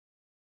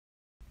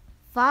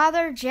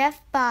Father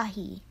Jeff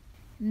Bayhi,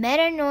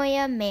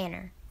 Metanoia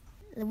Manor,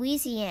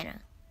 Louisiana.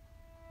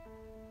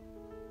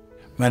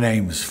 My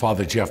name is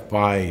Father Jeff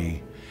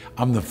Bayhi.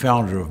 I'm the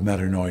founder of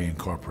Metanoia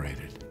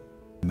Incorporated.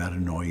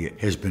 Metanoia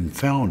has been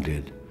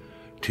founded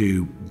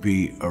to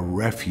be a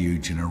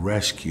refuge and a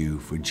rescue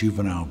for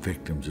juvenile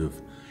victims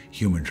of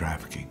human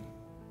trafficking.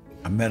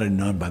 I met a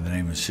nun by the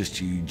name of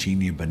Sister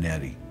Eugenia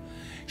Bonetti.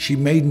 She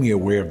made me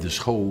aware of this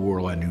whole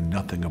world I knew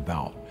nothing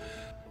about,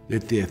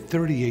 that there are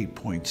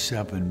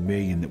 38.7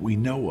 million that we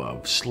know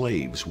of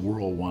slaves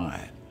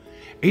worldwide.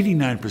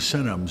 89%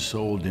 of them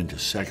sold into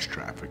sex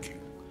trafficking.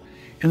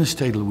 In the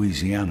state of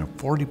Louisiana,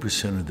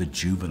 40% of the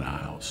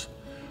juveniles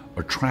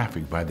are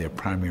trafficked by their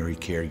primary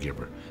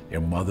caregiver,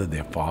 their mother,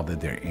 their father,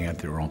 their aunt,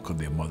 their uncle,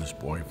 their mother's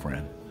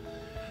boyfriend.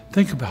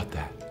 Think about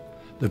that.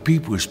 The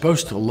people who are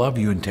supposed to love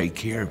you and take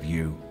care of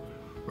you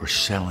are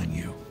selling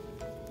you.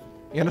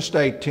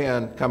 Interstate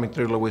 10 coming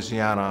through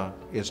Louisiana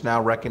is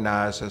now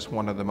recognized as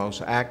one of the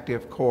most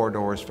active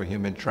corridors for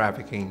human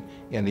trafficking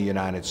in the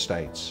United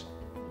States.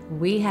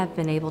 We have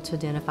been able to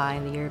identify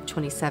in the year of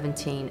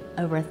 2017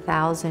 over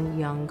 1,000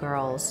 young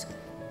girls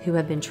who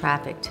have been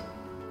trafficked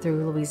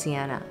through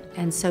Louisiana.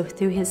 And so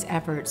through his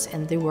efforts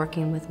and through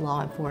working with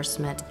law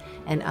enforcement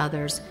and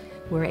others,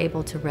 we're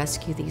able to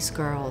rescue these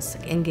girls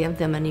and give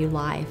them a new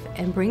life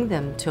and bring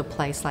them to a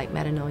place like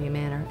Metanoia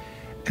Manor.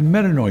 In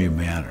Metanoia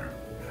Manor,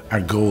 our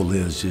goal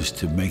is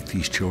to make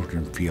these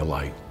children feel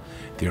like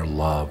they're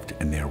loved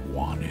and they're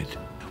wanted.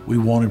 We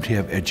want them to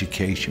have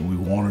education. We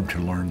want them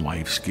to learn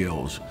life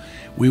skills.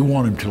 We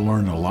want them to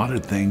learn a lot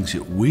of things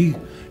that we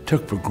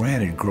took for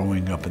granted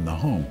growing up in the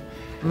home.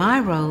 My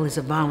role is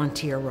a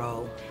volunteer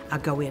role. I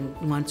go in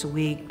once a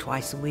week,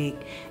 twice a week,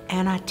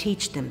 and I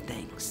teach them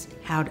things,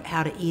 how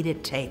to eat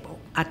at table.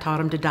 I taught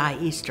them to dye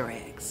Easter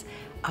eggs.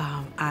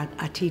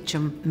 I teach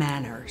them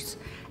manners,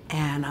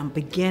 and I'm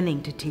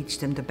beginning to teach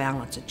them to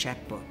balance a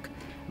checkbook.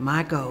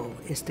 My goal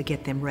is to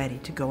get them ready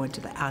to go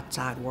into the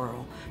outside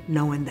world,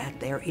 knowing that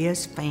there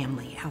is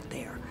family out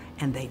there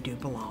and they do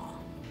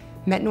belong.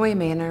 Metanoia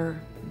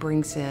Manor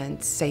brings in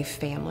safe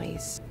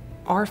families.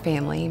 Our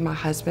family, my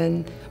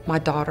husband, my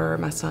daughter,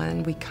 my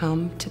son, we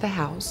come to the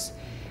house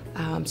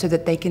so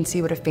that they can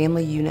see what a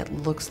family unit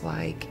looks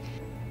like.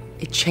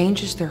 It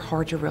changes their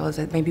heart to realize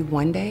that maybe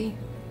one day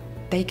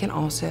they can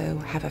also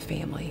have a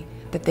family,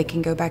 that they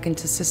can go back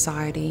into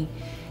society,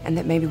 and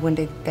that maybe one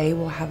day they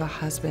will have a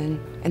husband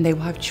and they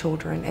will have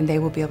children and they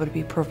will be able to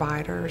be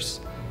providers.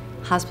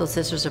 Hospital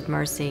Sisters of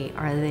Mercy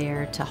are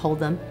there to hold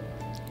them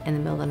in the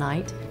middle of the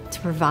night, to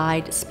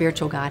provide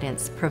spiritual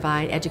guidance,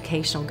 provide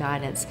educational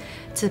guidance,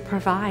 to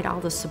provide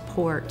all the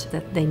support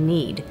that they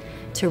need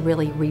to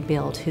really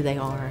rebuild who they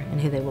are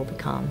and who they will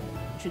become.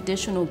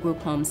 Traditional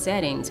group home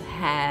settings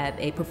have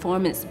a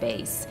performance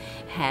base,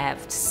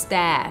 have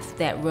staff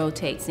that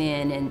rotates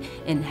in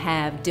and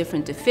have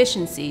different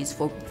deficiencies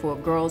for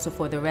girls or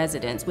for the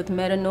residents. With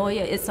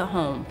Metanoia, it's a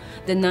home.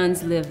 The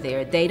nuns live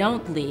there. They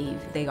don't leave.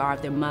 They are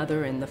their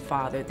mother and the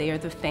father. They are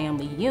the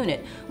family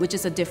unit, which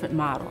is a different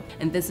model.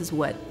 And this is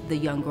what the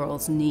young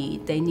girls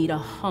need. They need a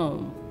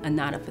home and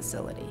not a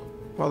facility.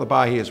 Father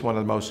Bayhi is one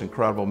of the most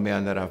incredible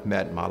men that I've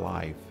met in my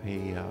life.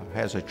 He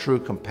has a true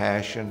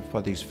compassion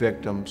for these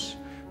victims.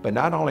 But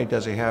not only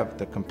does he have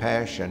the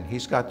compassion,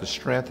 he's got the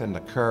strength and the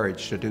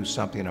courage to do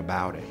something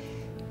about it.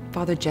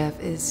 Father Jeff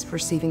is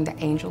receiving the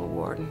Angel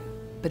Award,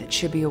 but it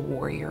should be a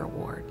Warrior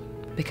Award,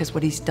 because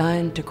what he's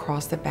done to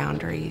cross the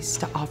boundaries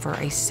to offer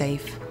a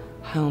safe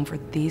home for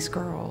these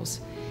girls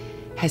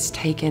has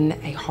taken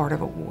a heart of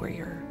a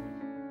warrior.